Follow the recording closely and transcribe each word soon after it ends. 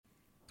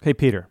Hey,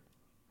 Peter.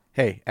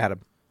 Hey, Adam.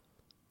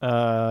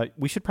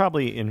 We should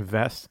probably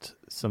invest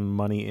some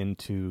money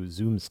into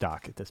Zoom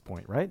stock at this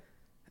point, right?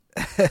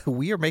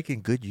 We are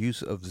making good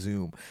use of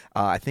Zoom.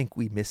 I think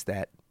we missed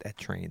that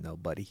train, though,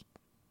 buddy.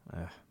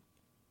 Uh,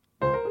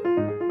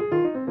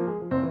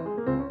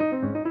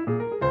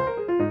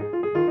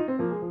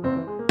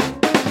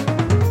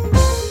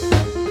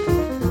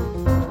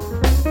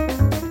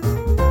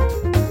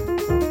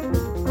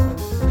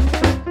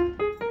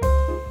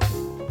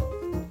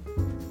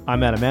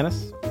 I'm Adam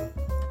Manis,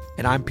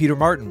 And I'm Peter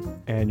Martin.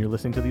 and you're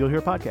listening to the You'll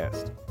Hear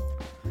podcast.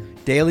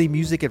 Daily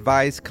music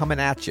advice coming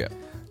at you.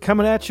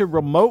 Coming at you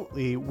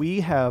remotely,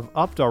 we have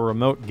upped our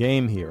remote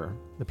game here.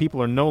 The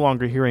people are no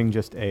longer hearing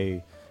just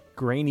a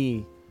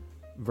grainy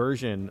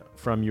version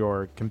from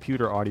your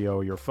computer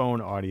audio, your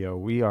phone audio.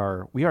 We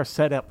are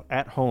set up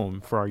at home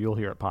for our You'll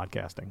Hear It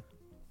podcasting.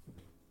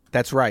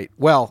 That's right.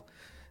 Well,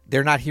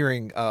 they're not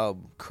hearing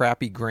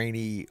crappy,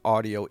 grainy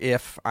audio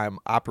if I'm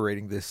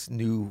operating this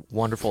new,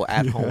 wonderful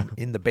at-home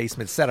in the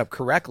basement setup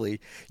correctly.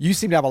 You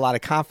seem to have a lot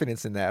of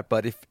confidence in that,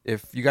 but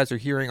if you guys are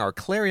hearing our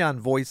clarion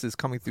voices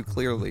coming through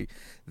clearly,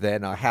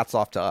 then hats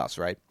off to us,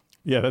 right?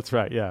 Yeah, that's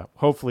right. Yeah,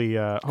 hopefully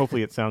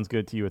it sounds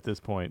good to you at this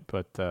point.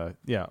 But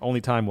yeah,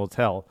 only time will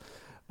tell.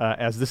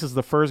 As this is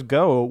the first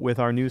go with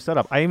our new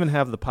setup, I even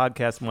have the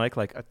podcast mic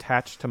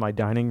attached to my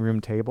dining room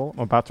table.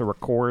 I'm about to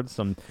record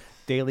some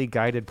daily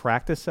guided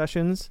practice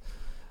sessions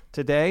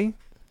today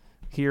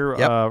here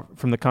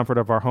from the comfort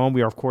of our home.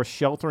 We are, of course,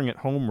 sheltering at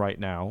home right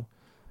now.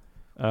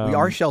 We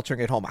are sheltering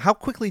at home. How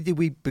quickly did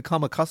we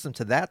become accustomed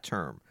to that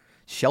term,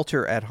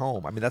 shelter at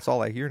home? I mean, that's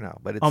all I hear now.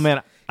 But it's,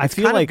 I it's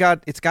feel kind like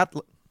of it's got.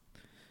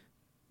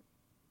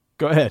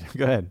 Go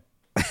ahead.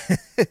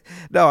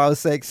 No, I was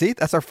saying, see,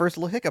 that's our first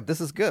little hiccup.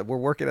 This is good. We're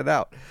working it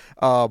out.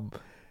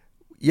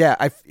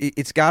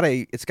 It's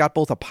got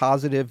both a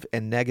positive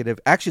and negative.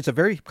 Actually, it's a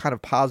very kind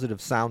of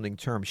positive sounding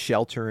term,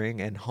 sheltering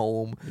and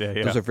home. Yeah.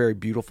 Those are very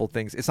beautiful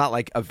things. It's not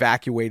like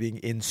evacuating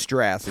in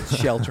stress. It's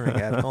sheltering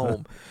at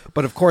home.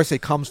 But of course,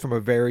 it comes from a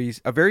very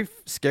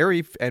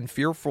scary and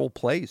fearful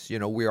place. You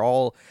know, we're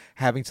all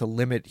having to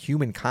limit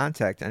human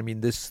contact. I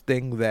mean, this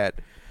thing that,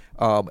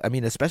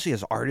 especially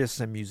as artists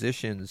and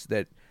musicians,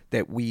 that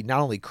we not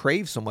only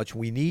crave so much,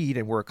 we need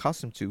and we're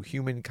accustomed to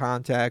human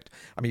contact.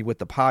 I mean, with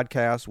the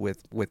podcast,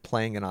 with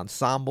playing in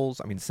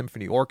ensembles,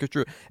 symphony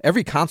orchestra,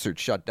 every concert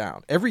shut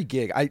down, every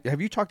gig. Have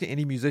you talked to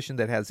any musician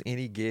that has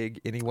any gig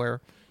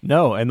anywhere?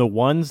 No, and the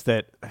ones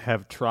that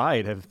have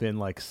tried have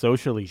been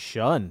socially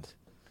shunned.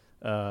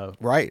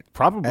 Right.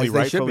 Probably As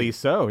they should rightfully be.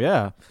 so,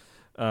 yeah.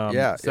 So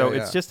Yeah.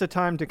 it's just a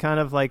time to kind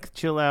of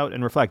chill out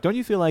and reflect. Don't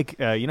you feel like,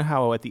 you know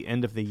how at the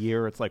end of the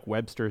year, it's like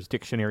Webster's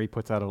dictionary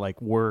puts out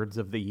words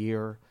of the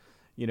year,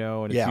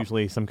 and it's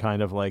usually some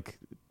kind of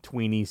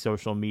tweeny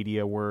social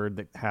media word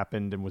that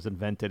happened and was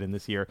invented in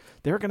this year.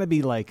 There are going to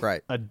be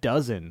a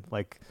dozen,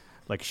 like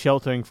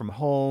sheltering from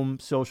home,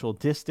 social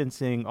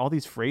distancing. All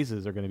these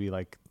phrases are going to be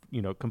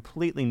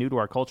completely new to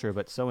our culture,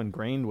 but so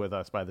ingrained with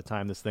us by the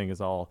time this thing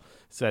is all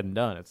said and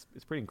done. It's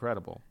pretty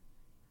incredible.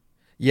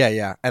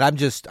 Yeah. And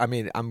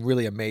I'm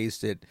really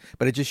amazed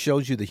but it just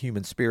shows you the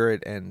human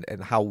spirit and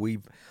how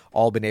we've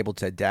all been able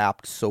to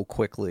adapt so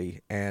quickly.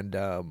 And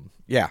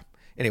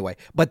anyway,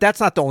 but that's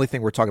not the only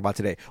thing we're talking about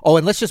today. Oh,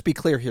 and let's just be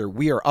clear here.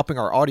 We are upping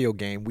our audio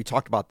game. We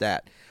talked about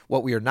that.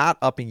 What we are not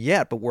upping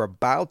yet, but we're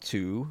about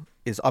to,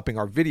 is upping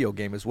our video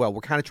game as well.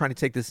 We're kind of trying to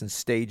take this in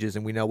stages,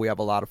 and we know we have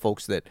a lot of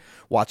folks that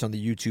watch on the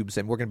YouTubes,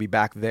 and we're going to be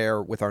back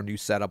there with our new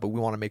setup, but we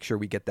want to make sure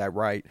we get that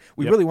right.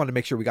 We really want to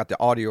make sure we got the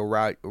audio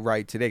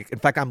right today. In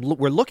fact,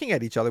 we're looking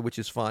at each other, which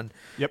is fun.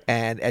 Yep.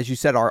 And as you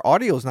said, our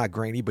audio is not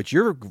grainy, but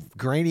you're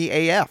grainy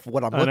AF,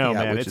 what I'm looking I know,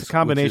 at. man. It's a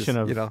combination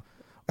of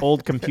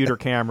old computer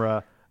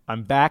camera.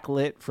 I'm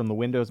backlit from the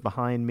windows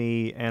behind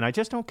me, and I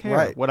just don't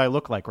care what I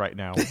look like right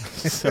now.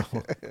 So,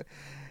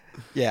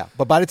 yeah,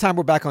 but by the time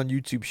we're back on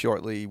YouTube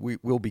shortly,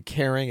 we'll be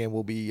caring and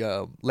we'll be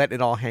letting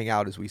it all hang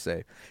out, as we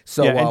say.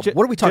 So what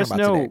are we talking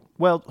about today?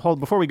 Well,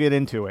 before we get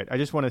into it, I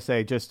just want to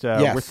say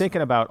we're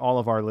thinking about all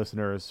of our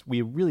listeners.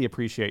 We really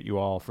appreciate you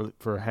all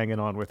for hanging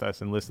on with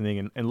us and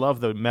listening and love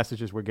the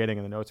messages we're getting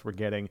and the notes we're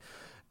getting.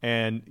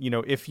 And,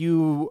 if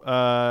you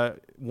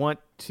want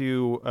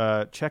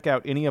to check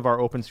out any of our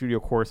Open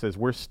Studio courses,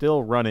 we're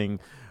still running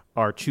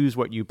our Choose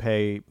What You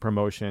Pay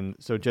promotion.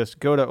 So just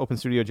go to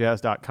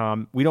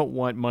openstudiojazz.com. We don't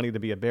want money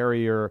to be a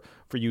barrier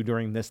for you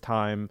during this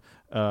time.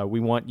 We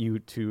want you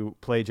to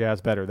play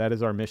jazz better. That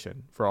is our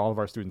mission for all of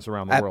our students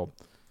around the world.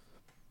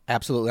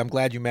 Absolutely. I'm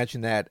glad you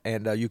mentioned that.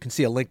 And you can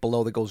see a link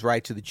below that goes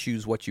right to the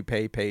Choose What You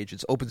Pay page.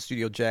 It's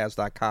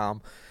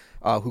openstudiojazz.com.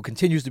 Who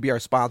continues to be our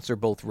sponsor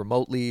both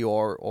remotely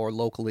or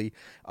locally,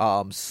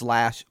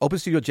 slash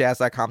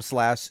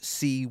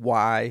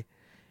openstudiojazz.com/CY,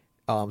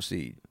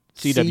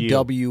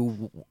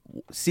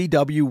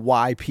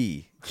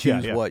 CWYP.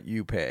 Choose what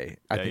you pay.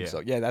 I think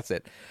so. Yeah, that's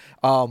it.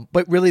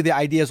 But really the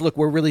idea is, look,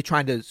 we're really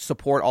trying to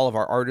support all of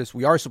our artists.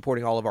 We are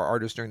supporting all of our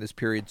artists during this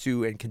period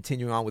too, and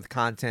continuing on with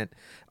content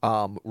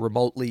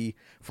remotely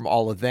from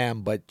all of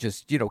them. But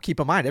just, keep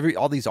in mind,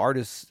 all these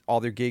artists, all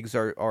their gigs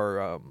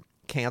are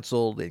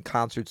canceled, and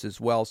concerts as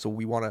well. So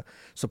we want to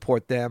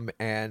support them,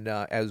 and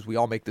as we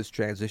all make this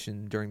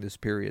transition during this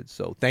period.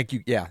 So thank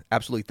you. Yeah,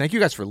 absolutely. Thank you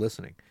guys for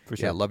listening. For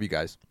sure. Yeah, love you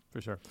guys.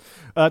 For sure.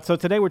 So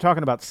today we're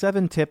talking about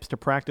 7 tips to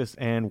practice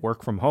and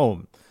work from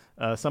home.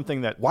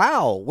 Something that...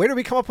 Wow, where did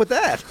we come up with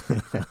that?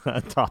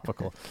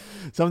 Topical.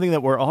 Something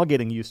that we're all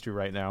getting used to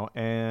right now.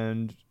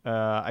 And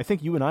I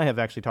think you and I have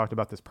actually talked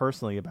about this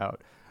personally,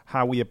 about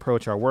how we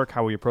approach our work,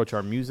 how we approach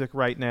our music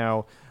right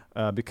now,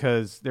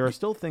 because there are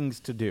still things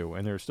to do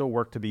and there's still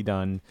work to be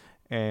done.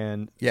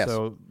 And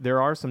so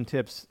there are some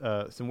tips,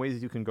 some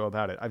ways you can go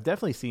about it. I've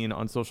definitely seen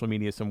on social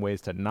media some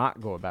ways to not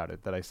go about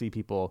it that I see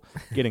people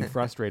getting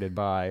frustrated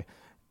by.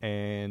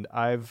 And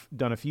I've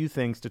done a few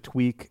things to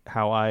tweak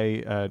how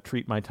I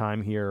treat my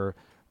time here,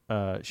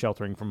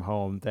 sheltering from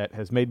home, that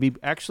has made me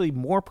actually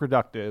more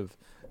productive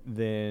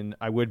than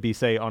I would be,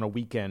 say, on a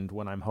weekend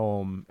when I'm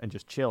home and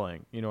just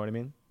chilling. You know what I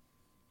mean?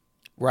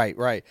 Right,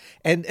 right.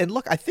 And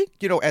look, I think,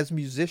 as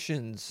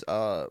musicians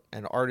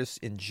and artists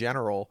in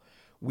general,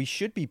 we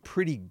should be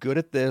pretty good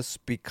at this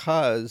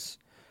because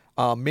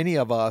many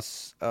of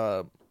us,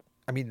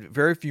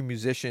 very few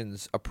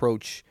musicians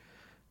approach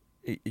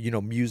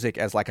music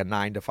as like a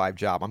 9-to-5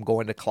 job. I'm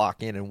going to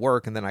clock in and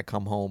work, and then I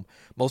come home.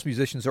 Most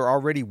musicians are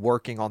already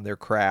working on their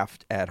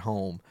craft at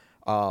home.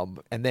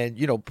 And then,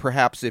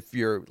 perhaps if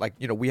you're like,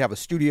 we have a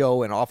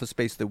studio and office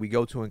space that we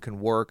go to and can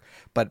work,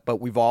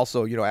 but we've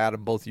also,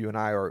 Adam, both you and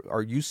I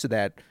are used to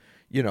that.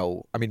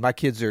 My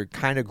kids are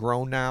kind of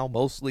grown now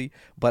mostly,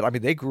 but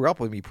they grew up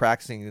with me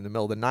practicing in the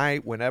middle of the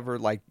night whenever,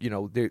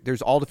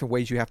 there's all different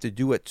ways you have to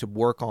do it to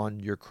work on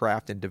your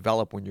craft and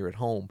develop when you're at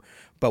home.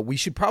 But we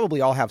should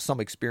probably all have some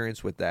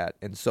experience with that.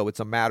 And so it's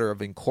a matter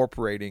of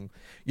incorporating,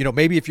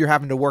 maybe if you're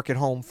having to work at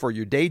home for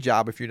your day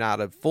job, if you're not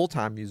a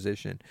full-time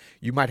musician,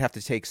 you might have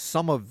to take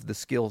some of the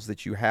skills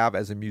that you have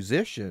as a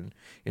musician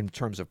in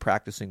terms of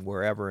practicing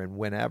wherever and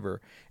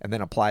whenever, and then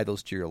apply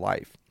those to your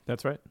life.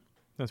 That's right.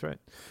 That's right.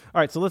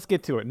 All right, so let's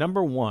get to it.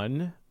 Number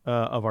 1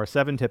 of our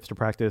 7 tips to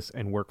practice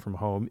and work from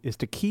home is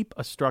to keep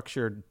a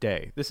structured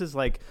day. This is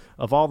like,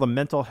 of all the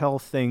mental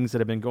health things that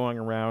have been going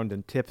around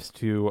and tips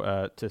to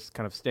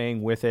kind of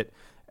staying with it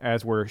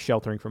as we're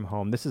sheltering from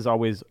home, this is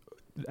always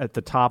at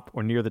the top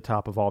or near the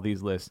top of all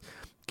these lists.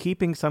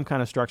 Keeping some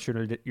kind of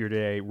structure to your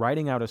day,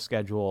 writing out a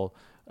schedule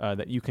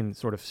that you can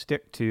sort of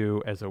stick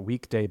to as a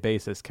weekday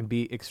basis can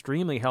be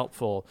extremely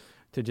helpful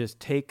to just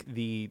take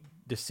the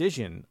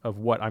decision of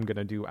what I'm going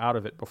to do out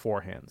of it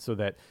beforehand, so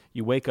that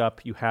you wake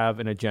up, you have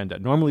an agenda.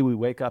 Normally we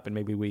wake up and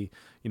maybe we,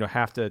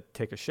 have to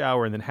take a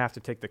shower and then have to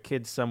take the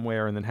kids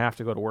somewhere and then have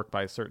to go to work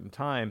by a certain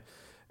time.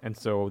 And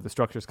so the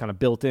structure is kind of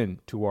built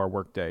in to our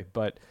workday.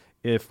 But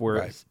if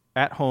we're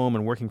at home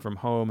and working from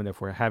home, and if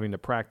we're having to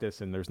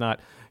practice and there's not,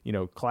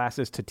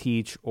 classes to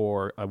teach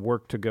or a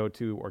work to go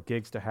to or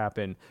gigs to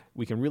happen,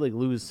 we can really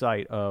lose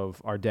sight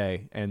of our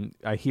day. And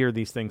I hear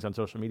these things on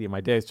social media. My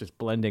day is just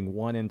blending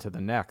one into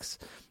the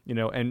next,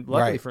 and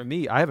luckily for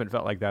me, I haven't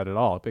felt like that at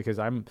all, because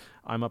I'm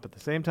up at the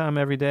same time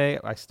every day.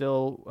 I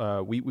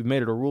still, we've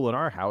made it a rule in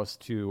our house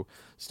to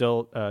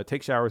still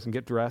take showers and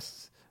get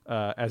dressed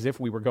as if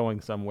we were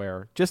going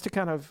somewhere, just to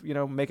kind of,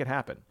 make it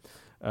happen.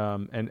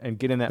 And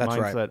get in that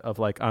mindset of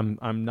like,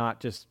 I'm not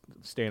just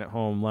staying at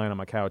home, lying on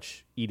my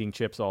couch, eating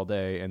chips all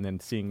day, and then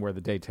seeing where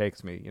the day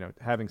takes me,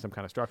 having some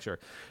kind of structure.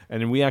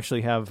 And then we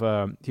actually have,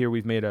 here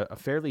we've made a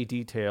fairly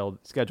detailed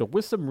schedule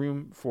with some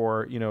room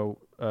for,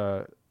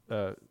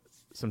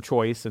 some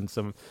choice and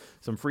some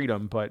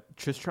freedom, but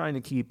just trying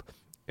to keep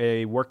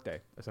a work day,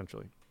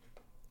 essentially.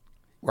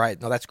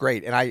 Right. No, that's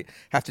great. And I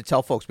have to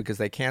tell folks, because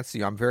they can't see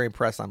you, I'm very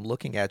impressed. I'm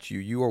looking at you.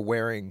 You are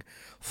wearing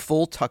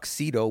full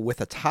tuxedo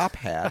with a top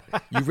hat.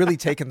 You've really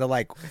taken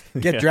the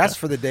get dressed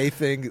for the day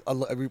thing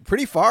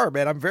pretty far,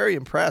 man. I'm very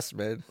impressed,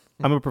 man.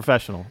 I'm a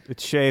professional.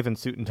 It's shave and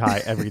suit and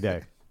tie every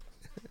day.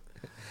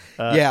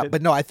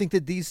 But no, I think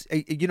that these,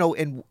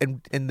 and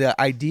the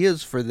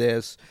ideas for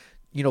this,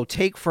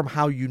 take from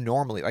how you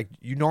normally,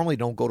 you normally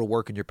don't go to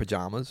work in your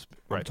pajamas.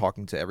 Right. I'm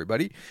talking to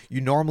everybody. You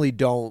normally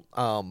don't,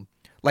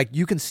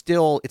 you can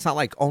still, it's not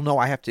like, oh no,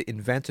 I have to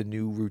invent a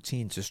new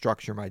routine to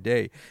structure my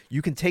day.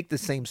 You can take the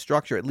same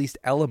structure, at least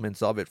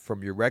elements of it,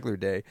 from your regular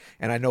day.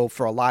 And I know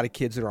for a lot of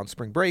kids that are on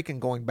spring break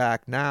and going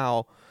back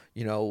now,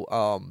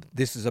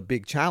 this is a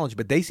big challenge,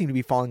 but they seem to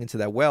be falling into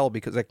that well,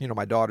 because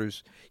my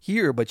daughter's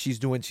here, but she's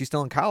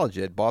still in college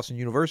at Boston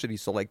University.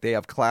 So they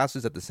have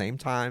classes at the same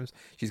times.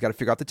 She's got to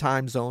figure out the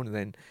time zone, and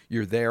then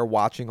you're there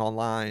watching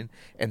online.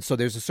 And so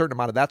there's a certain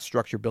amount of that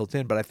structure built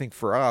in. But I think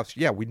for us,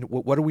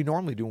 what do we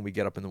normally do when we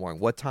get up in the morning?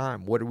 What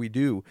time? What do we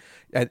do?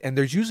 And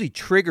there's usually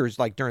triggers,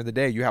 like during the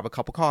day, you have a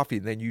cup of coffee,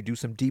 and then you do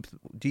some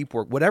deep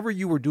work. Whatever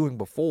you were doing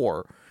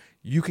before,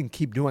 you can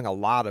keep doing a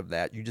lot of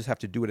that. You just have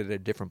to do it at a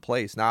different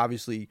place. Now,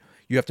 obviously,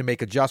 you have to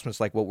make adjustments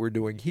like what we're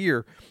doing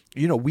here.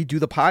 We do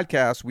the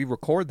podcast. We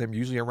record them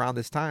usually around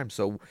this time.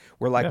 So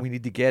we're we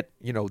need to get,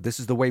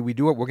 this is the way we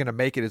do it. We're going to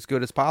make it as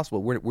good as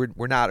possible.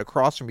 We're not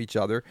across from each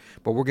other,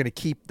 but we're going to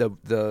keep the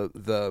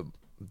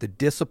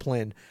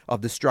discipline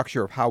of the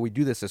structure of how we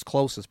do this as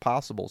close as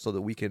possible so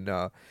that we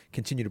can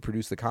continue to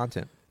produce the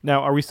content.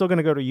 Now, are we still going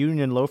to go to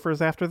Union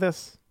Loafers after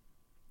this?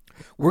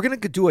 We're going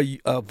to do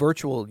a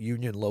virtual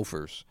Union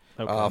Loafers.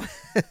 Okay.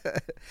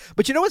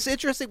 But you know what's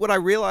interesting? What I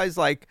realized,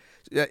 like,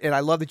 and I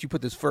love that you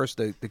put this first,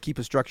 the keep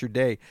a structured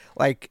day.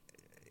 Like,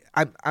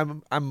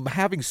 I'm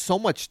having so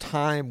much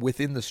time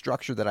within the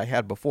structure that I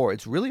had before.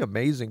 It's really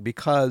amazing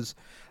because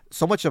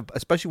so much of,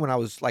 especially when I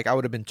was like, I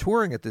would have been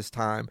touring at this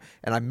time,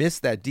 and I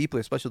missed that deeply,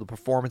 especially the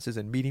performances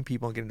and meeting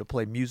people and getting to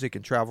play music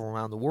and travel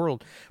around the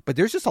world. But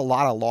there's just a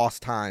lot of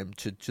lost time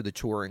to the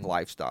touring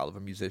lifestyle of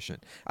a musician.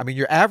 I mean,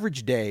 your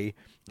average day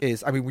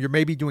is, I mean, you're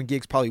maybe doing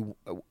gigs probably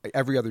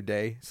every other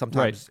day,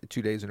 sometimes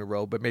 2 days in a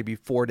row, but maybe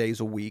 4 days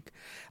a week.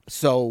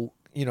 So,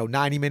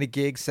 90-minute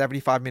gigs,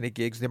 75-minute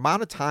gigs, the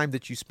amount of time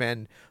that you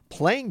spend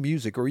playing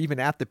music or even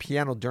at the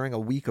piano during a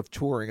week of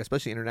touring,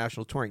 especially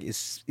international touring,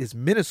 is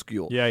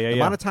minuscule. The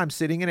amount of time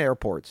sitting in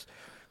airports,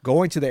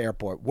 going to the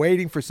airport,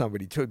 waiting for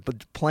somebody,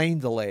 plane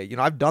delay.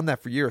 I've done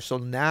that for years. So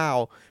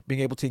now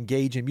being able to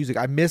engage in music,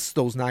 I miss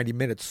those 90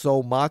 minutes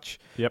so much,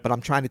 but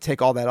I'm trying to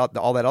take all that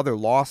other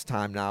lost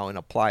time now and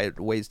apply it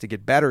ways to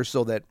get better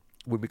so that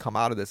when we come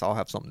out of this, I'll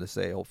have something to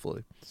say,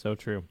 hopefully. So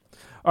true.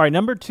 All right,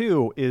 number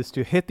 2 is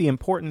to hit the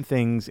important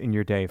things in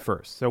your day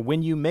first. So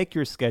when you make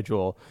your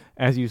schedule,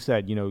 as you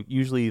said,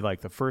 usually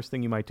like the first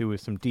thing you might do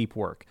is some deep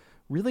work.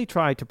 Really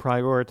try to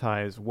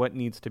prioritize what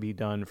needs to be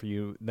done for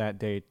you that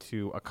day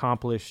to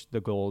accomplish the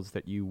goals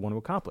that you want to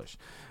accomplish.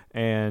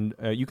 And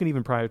you can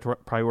even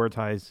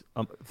prioritize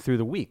through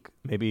the week.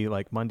 Maybe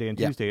like Monday and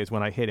Tuesday is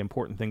when I hit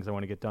important things I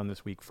want to get done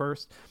this week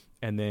first.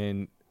 And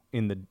then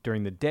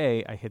during the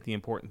day, I hit the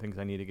important things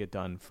I need to get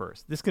done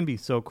first. This can be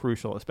so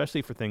crucial,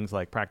 especially for things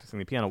like practicing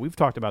the piano. We've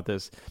talked about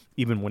this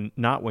even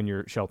when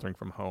you're sheltering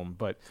from home.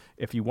 But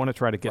if you want to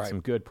try to get some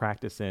good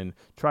practice in,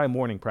 try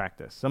morning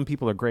practice. Some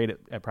people are great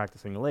at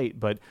practicing late,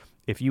 but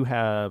if you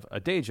have a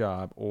day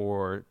job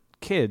or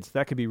kids,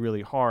 that could be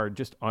really hard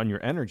just on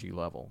your energy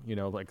level.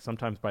 Like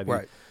sometimes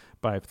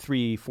by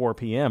 3, 4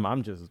 p.m.,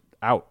 I'm just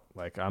out.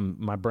 Like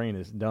my brain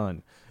is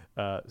done.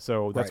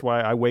 So that's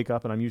why I wake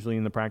up and I'm usually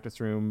in the practice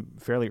room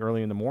fairly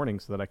early in the morning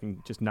so that I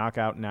can just knock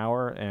out an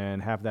hour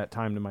and have that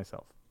time to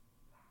myself.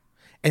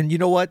 And you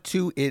know what,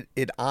 too?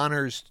 It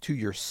honors to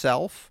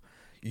yourself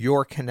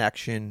your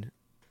connection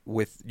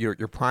with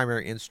your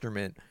primary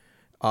instrument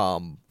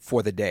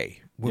for the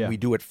day when we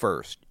do it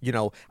first.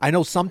 I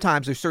know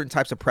sometimes there's certain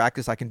types of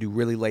practice I can do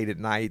really late at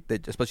night,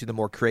 that especially the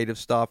more creative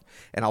stuff,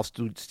 and I'll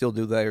still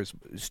do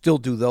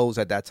those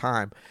at that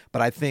time.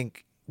 But I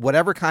think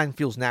whatever kind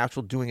feels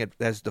natural, doing it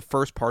as the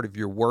first part of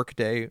your work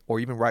day or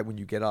even right when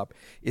you get up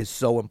is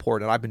so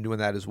important. I've been doing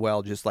that as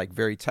well, just like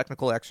very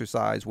technical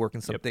exercise,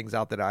 working some things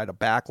out that I had a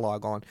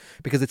backlog on,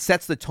 because it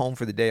sets the tone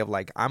for the day of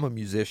like, I'm a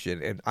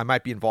musician and I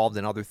might be involved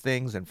in other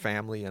things and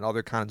family and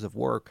other kinds of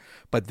work,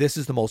 but this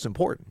is the most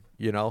important,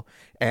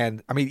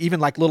 And I mean, even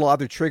like little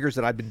other triggers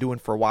that I've been doing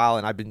for a while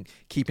and I've been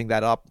keeping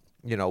that up.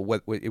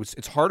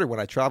 It's harder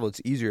when I travel.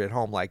 It's easier at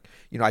home. Like,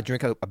 I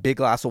drink a big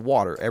glass of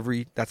water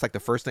that's like the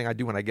first thing I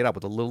do when I get up,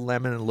 with a little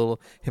lemon and a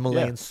little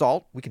Himalayan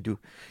salt. We can do,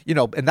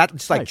 and that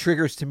just like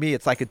triggers to me.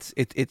 It's like,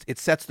 it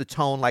sets the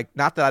tone. Like,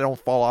 not that I don't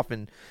fall off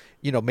and,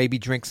 maybe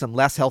drink some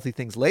less healthy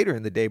things later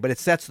in the day, but it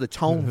sets the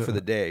tone for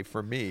the day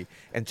for me.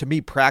 And to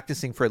me,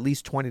 practicing for at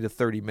least 20 to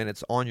 30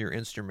 minutes on your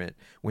instrument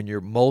when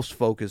you're most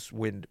focused,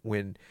 when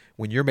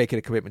you're making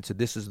a commitment to,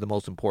 this is the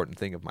most important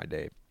thing of my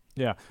day.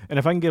 Yeah, and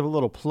if I can give a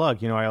little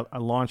plug, I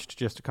launched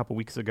just a couple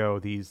weeks ago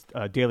these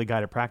daily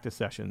guided practice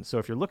sessions. So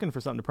if you're looking for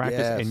something to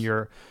practice and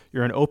you're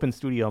an Open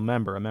Studio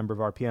member, a member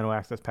of our Piano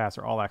Access Pass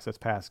or All Access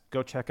Pass,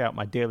 go check out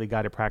my daily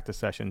guided practice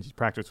sessions. You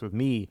practice with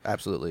me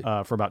absolutely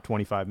for about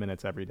 25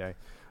 minutes every day.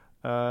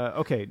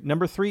 Okay,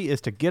 number 3 is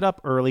to get up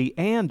early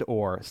and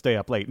or stay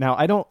up late. Now,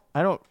 I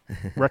don't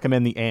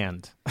recommend the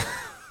and.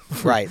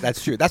 Right,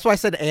 that's true. That's why I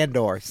said and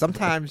or.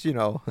 Sometimes,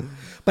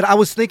 But I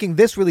was thinking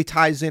this really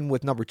ties in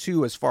with number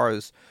 2 as far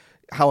as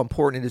how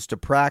important it is to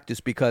practice,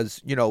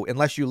 because,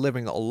 unless you're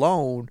living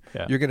alone,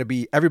 you're going to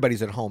be,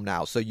 everybody's at home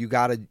now. So you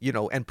got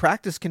to, and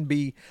practice can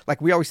be, like,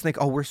 we always think,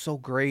 oh, we're so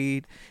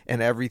great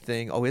and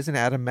everything. Oh, isn't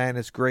Adam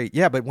Manis great?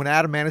 Yeah, but when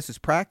Adam Manis is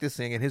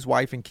practicing and his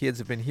wife and kids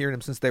have been hearing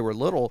him since they were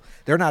little,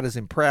 they're not as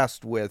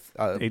impressed with,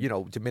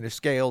 diminished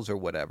scales or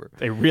whatever.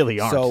 They really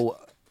aren't. So,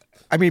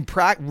 I mean,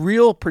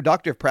 real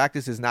productive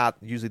practice is not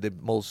usually the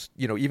most,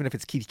 even if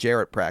it's Keith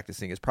Jarrett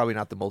practicing, it's probably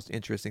not the most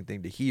interesting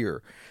thing to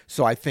hear.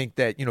 So I think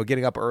that,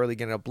 getting up early,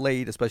 getting up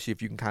late, especially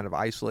if you can kind of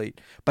isolate.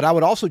 But I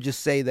would also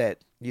just say that,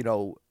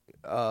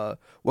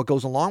 what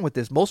goes along with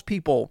this, most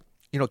people,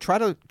 try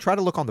to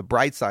look on the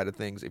bright side of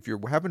things. If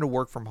you're having to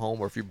work from home,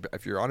 or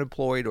if you're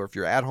unemployed, or if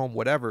you're at home,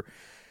 whatever,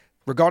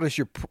 regardless,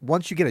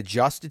 once you get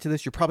adjusted to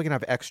this, you're probably going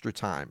to have extra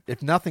time.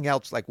 If nothing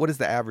else, like, what is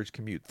the average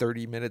commute?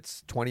 30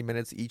 minutes, 20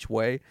 minutes each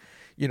way?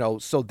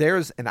 So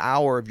there's an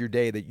hour of your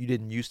day that you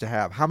didn't used to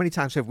have. How many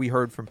times have we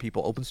heard from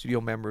people, Open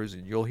Studio members,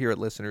 and you'll hear it,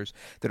 listeners,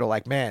 that are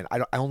like, man,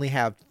 I only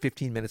have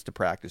 15 minutes to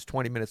practice,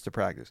 20 minutes to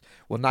practice.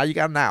 Well, now you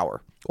got an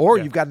hour. Or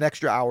you've got an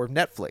extra hour of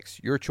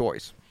Netflix. Your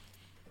choice.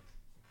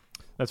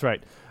 That's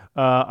right.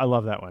 I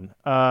love that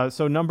one.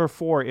 So number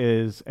 4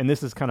 is, and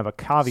this is kind of a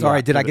caveat.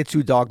 Sorry, did I get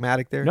too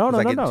dogmatic there? No.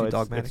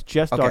 It's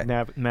just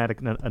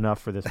dogmatic enough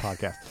for this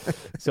podcast.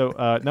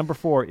 So number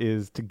 4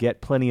 is to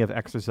get plenty of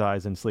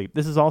exercise and sleep.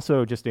 This is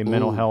also just a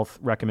mental health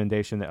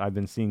recommendation that I've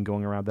been seeing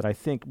going around that I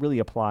think really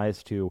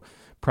applies to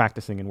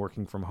practicing and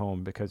working from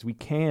home, because we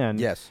can,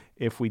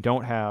 if we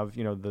don't have,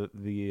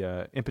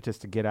 the impetus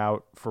to get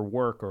out for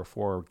work or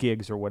for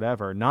gigs or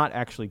whatever, not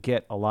actually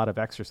get a lot of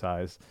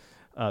exercise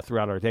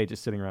throughout our day,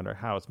 just sitting around our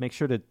house. Make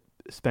sure to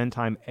spend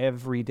time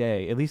every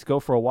day, at least go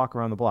for a walk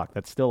around the block.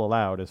 That's still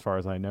allowed as far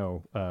as I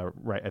know,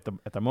 right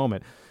at the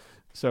moment.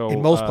 So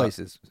in most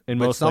places,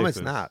 some it's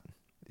not.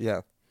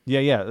 Yeah.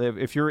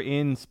 If you're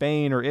in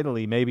Spain or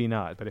Italy, maybe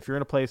not. But if you're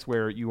in a place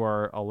where you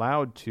are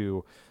allowed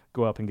to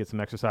go up and get some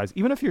exercise,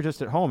 even if you're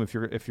just at home, if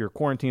you're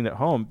quarantined at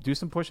home, do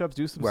some push-ups,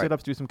 do some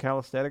sit-ups, do some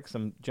calisthenics,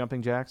 some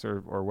jumping jacks,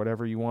 or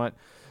whatever you want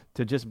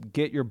to just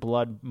get your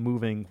blood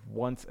moving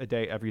once a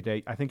day, every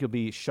day. I think you'll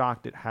be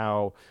shocked at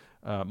how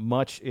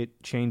much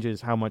it changes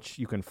how much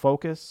you can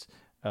focus,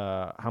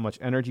 how much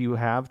energy you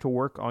have to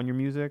work on your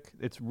music.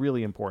 It's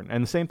really important.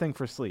 And the same thing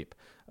for sleep.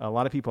 A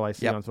lot of people I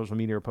see on social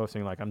media are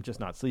posting like, I'm just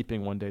not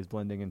sleeping, one day's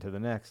blending into the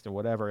next or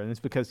whatever. And it's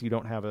because you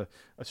don't have a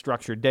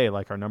structured day,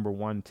 like our number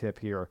 1 tip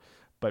here.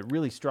 But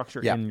really structure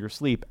in your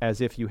sleep as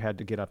if you had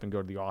to get up and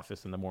go to the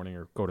office in the morning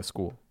or go to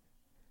school.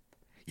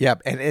 Yeah,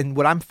 and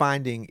what I'm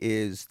finding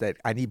is that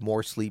I need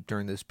more sleep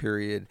during this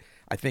period.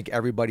 I think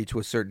everybody to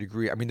a certain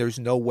degree. I mean, there's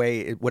no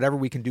way, whatever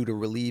we can do to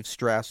relieve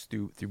stress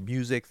through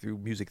music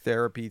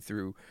therapy,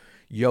 through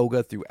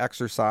yoga, through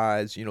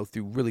exercise,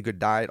 through really good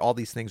diet, all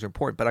these things are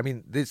important. But I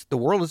mean, the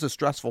world is a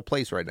stressful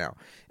place right now.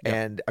 Yep.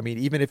 And I mean,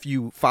 even if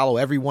you follow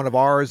every one of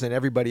ours and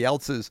everybody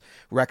else's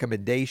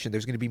recommendation,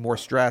 there's going to be more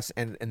stress.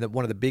 And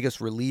one of the biggest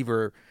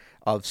reliever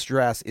of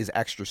stress is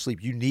extra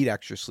sleep. You need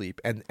extra sleep.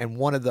 And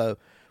one of the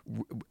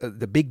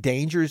big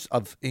dangers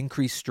of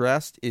increased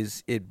stress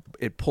is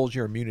it pulls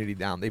your immunity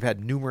down. They've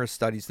had numerous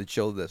studies that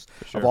show this,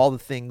 of all the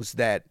things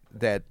that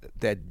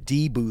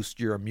de-boost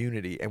your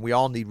immunity, and we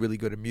all need really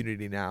good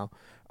immunity now.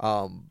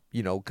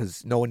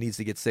 Because no one needs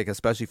to get sick,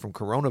 especially from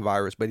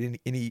coronavirus, but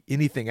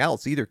anything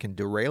else either can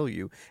derail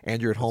you,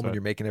 and you're at home and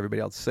you're making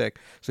everybody else sick.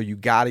 So you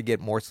got to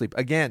get more sleep.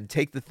 Again,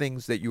 take the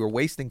things that you were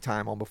wasting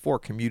time on before,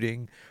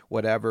 commuting,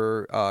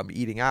 whatever,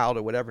 eating out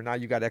or whatever. Now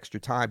you got extra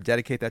time.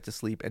 Dedicate that to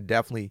sleep, and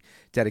definitely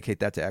dedicate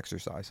that to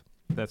exercise.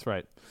 That's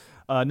right.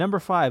 Number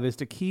 5 is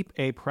to keep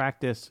a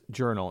practice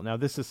journal. Now,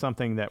 this is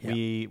something that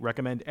we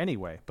recommend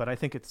anyway, but I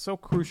think it's so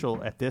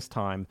crucial at this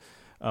time.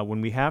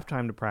 When we have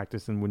time to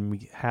practice and when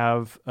we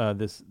have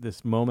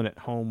this moment at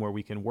home where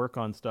we can work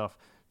on stuff,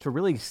 to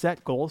really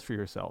set goals for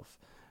yourself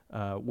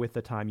with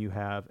the time you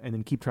have, and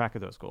then keep track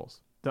of those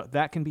goals.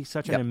 That can be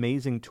such an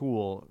amazing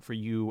tool for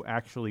you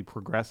actually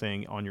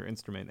progressing on your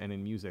instrument and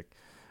in music.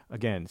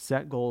 Again,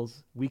 set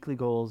goals, weekly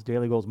goals,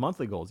 daily goals,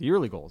 monthly goals,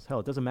 yearly goals. Hell,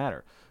 it doesn't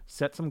matter.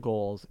 Set some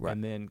goals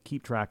and then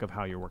keep track of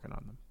how you're working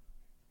on them.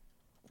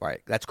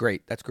 Right. That's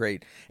great.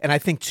 And I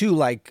think, too,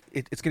 like,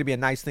 it's going to be a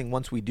nice thing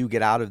once we do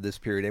get out of this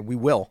period, and we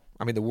will.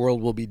 I mean, the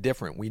world will be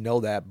different. We know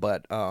that,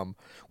 but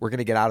we're going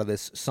to get out of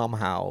this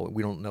somehow.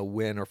 We don't know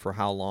when or for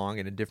how long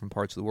and in different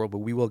parts of the world, but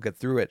we will get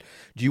through it.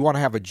 Do you want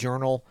to have a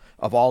journal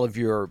of all of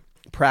your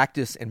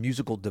practice and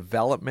musical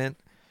development,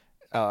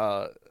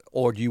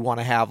 or do you want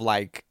to have,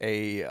 like,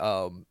 an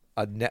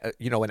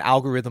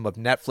algorithm of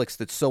Netflix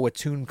that's so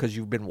attuned because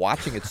you've been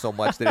watching it so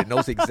much that it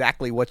knows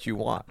exactly what you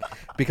want?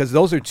 Because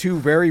those are two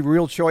very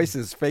real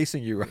choices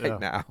facing you right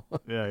now.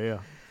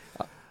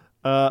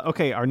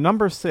 Okay, our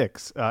number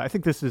 6. I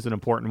think this is an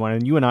important one,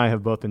 and you and I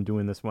have both been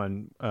doing this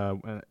one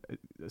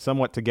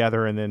somewhat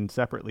together and then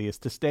separately. Is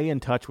to stay in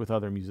touch with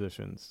other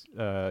musicians.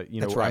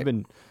 That's right.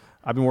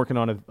 I've been working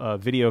on a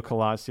video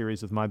collage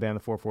series with my band,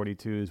 the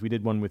 442s. We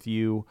did one with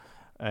you.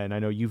 And I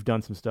know you've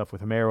done some stuff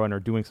with Homero and are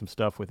doing some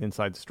stuff with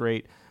Inside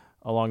Straight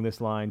along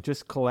this line.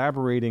 Just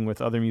collaborating with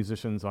other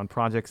musicians on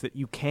projects that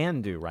you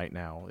can do right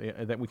now,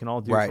 that we can all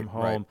do from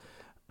home.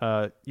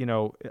 Right.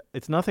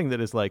 It's nothing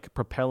that is like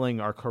propelling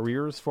our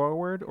careers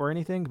forward or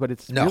anything, but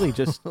it's really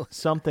just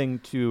something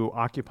to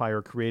occupy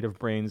our creative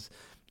brains.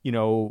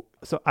 So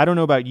I don't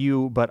know about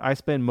you, but I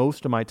spend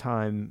most of my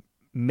time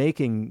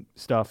making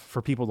stuff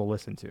for people to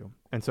listen to.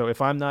 And so if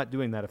I'm not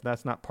doing that, if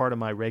that's not part of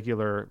my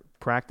regular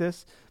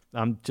practice,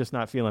 I'm just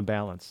not feeling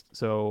balanced.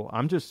 So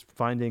I'm just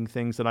finding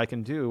things that I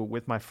can do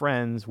with my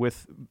friends,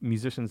 with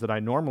musicians that I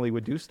normally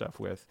would do stuff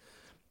with,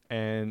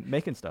 and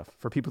making stuff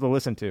for people to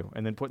listen to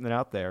and then putting it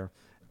out there.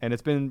 And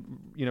it's been,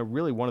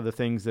 really one of the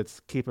things that's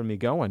keeping me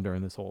going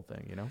during this whole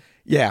thing,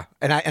 Yeah.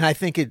 And I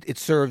think it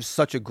serves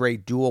such a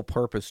great dual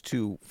purpose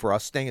too, for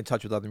us staying in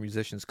touch with other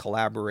musicians,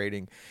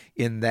 collaborating,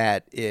 in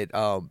that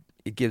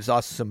it gives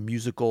us some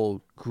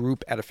musical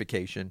group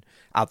edification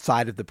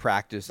outside of the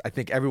practice. I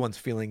think everyone's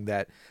feeling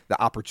that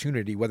the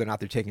opportunity, whether or not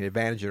they're taking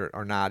advantage of it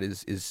or not,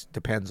 is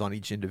depends on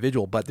each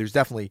individual. But there's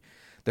definitely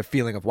the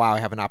feeling of, wow, I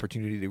have an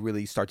opportunity to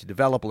really start to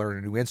develop, learn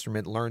a new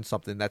instrument, learn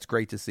something. That's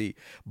great to see.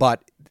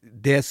 But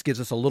this gives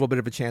us a little bit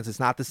of a chance. It's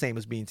not the same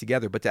as being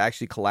together, but to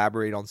actually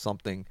collaborate on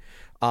something,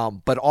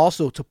 but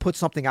also to put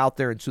something out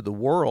there into the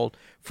world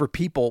for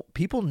people.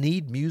 People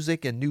need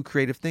music and new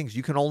creative things.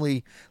 You can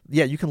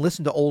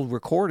listen to old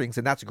recordings,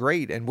 and that's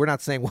great. And we're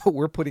not saying what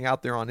we're putting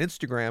out there on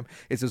Instagram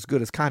is as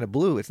good as Kind of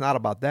Blue. It's not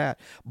about that.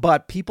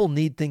 But people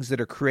need things that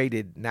are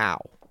created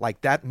now.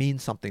 Like, that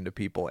means something to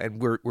people.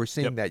 And we're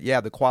seeing that,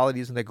 the quality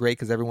isn't that great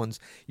because everyone's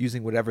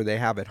using whatever they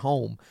have at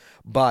home.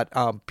 But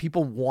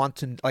people want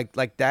to,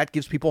 like that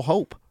gives people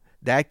hope.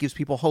 That gives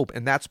people hope.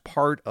 And that's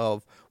part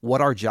of what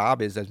our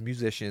job is as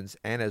musicians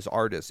and as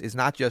artists, is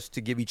not just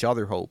to give each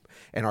other hope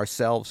and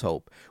ourselves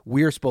hope.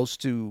 We're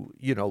supposed to,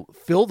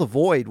 fill the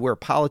void where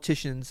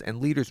politicians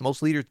and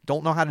most leaders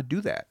don't know how to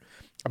do that.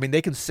 I mean,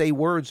 they can say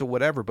words or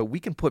whatever, but we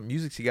can put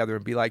music together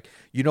and be like,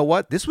 you know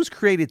what? This was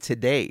created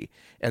today,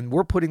 and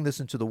we're putting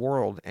this into the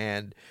world.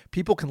 And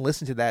people can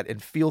listen to that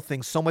and feel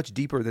things so much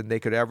deeper than they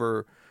could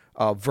ever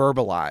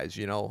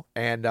verbalize,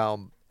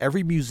 And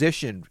every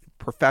musician,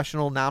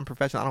 professional,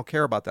 non-professional, I don't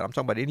care about that. I'm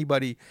talking about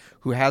anybody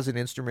who has an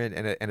instrument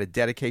and a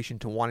dedication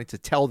to wanting to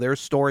tell their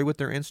story with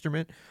their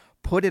instrument.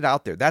 Put it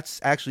out there. That's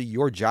actually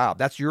your job.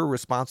 That's your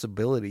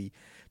responsibility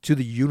to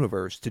the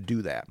universe to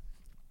do that.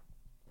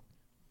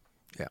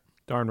 Yeah.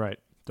 Darn right.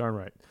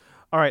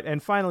 All right,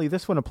 and finally,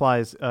 this one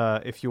applies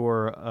if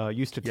you're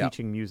used to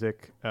teaching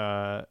music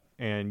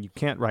and you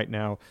can't right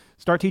now.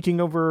 Start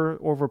teaching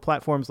over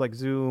platforms like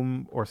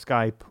Zoom or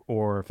Skype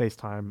or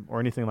FaceTime or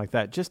anything like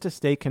that, just to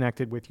stay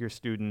connected with your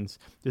students,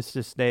 just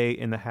to stay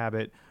in the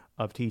habit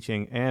of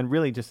teaching, and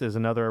really just as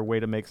another way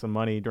to make some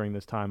money during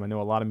this time. I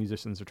know a lot of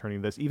musicians are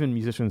turning this, even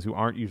musicians who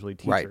aren't usually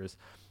teachers.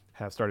 Right.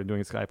 Have started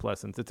doing Skype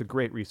lessons. It's a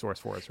great resource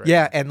for us right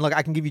now. And look,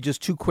 I can give you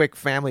just two quick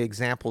family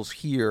examples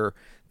here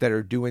that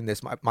are doing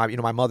this.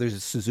 My mother's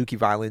a Suzuki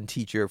violin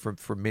teacher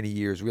for many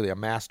years, really a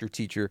master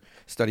teacher,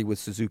 studied with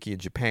Suzuki in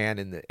Japan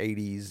in the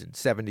 80s and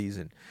 70s,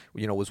 and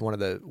was one of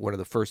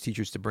the first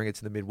teachers to bring it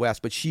to the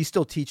Midwest. But she's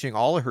still teaching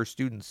all of her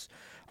students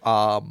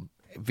my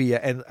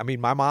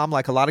mom,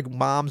 like a lot of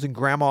moms and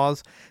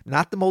grandmas,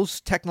 not the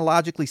most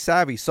technologically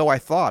savvy, so I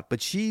thought,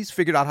 but she's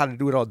figured out how to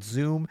do it on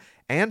Zoom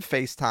and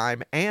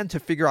FaceTime, and to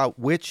figure out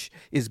which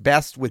is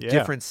best with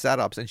different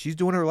setups. And she's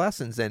doing her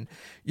lessons. And,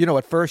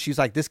 at first she's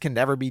like, this can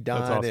never be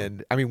done. That's awesome.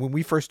 And I mean, when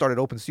we first started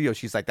Open Studio,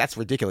 she's like, that's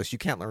ridiculous. You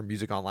can't learn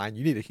music online.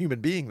 You need a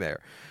human being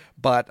there.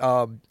 But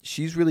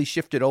she's really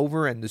shifted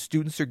over, and the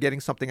students are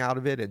getting something out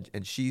of it.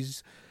 And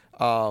she's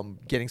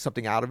getting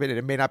something out of it. And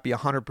it may not be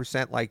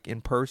 100% like in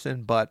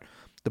person, but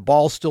the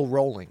ball's still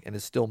rolling and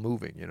it's still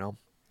moving,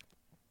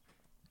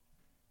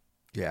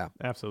 Yeah.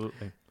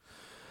 Absolutely.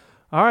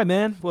 All right,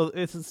 man. Well,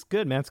 it's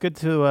good, man. It's good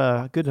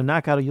to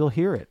knock out. You'll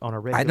hear it on a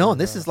regular. I know,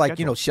 and this is like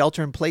schedule.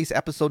 Shelter in Place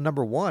episode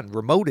number 1,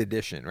 remote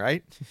edition,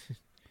 right?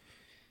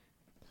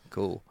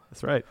 Cool.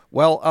 That's right.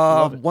 Well,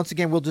 once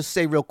again, we'll just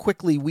say real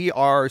quickly, we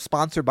are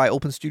sponsored by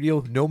Open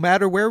Studio. No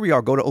matter where we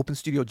are, go to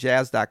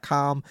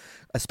openstudiojazz.com.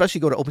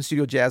 Especially go to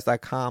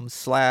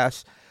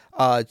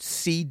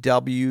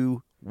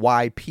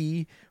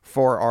openstudiojazz.com/CWYP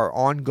for our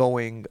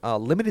ongoing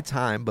limited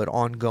time, but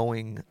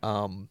ongoing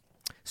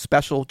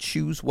special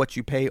Choose What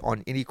You Pay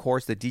on any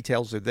course. The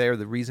details are there.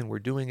 The reason we're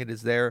doing it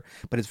is there,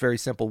 but it's very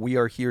simple. We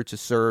are here to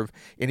serve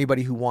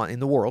anybody in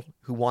the world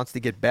who wants to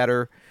get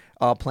better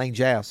playing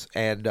jazz,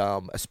 and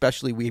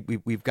especially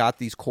we've got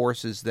these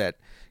courses that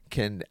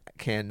can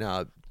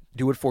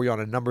do it for you on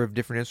a number of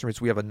different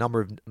instruments. We have a number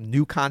of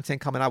new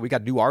content coming out. We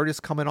got new artists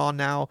coming on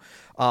now,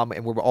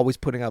 and we're always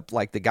putting up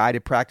like the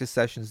guided practice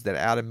sessions that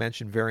Adam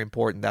mentioned. Very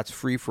important. That's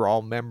free for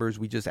all members.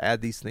 We just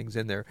add these things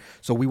in there.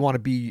 So we want to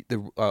be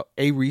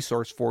a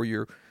resource for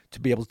you to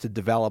be able to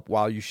develop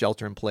while you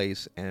shelter in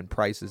place, and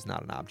price is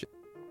not an object.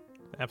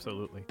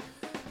 Absolutely.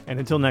 And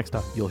until next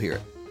time, you'll hear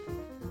it.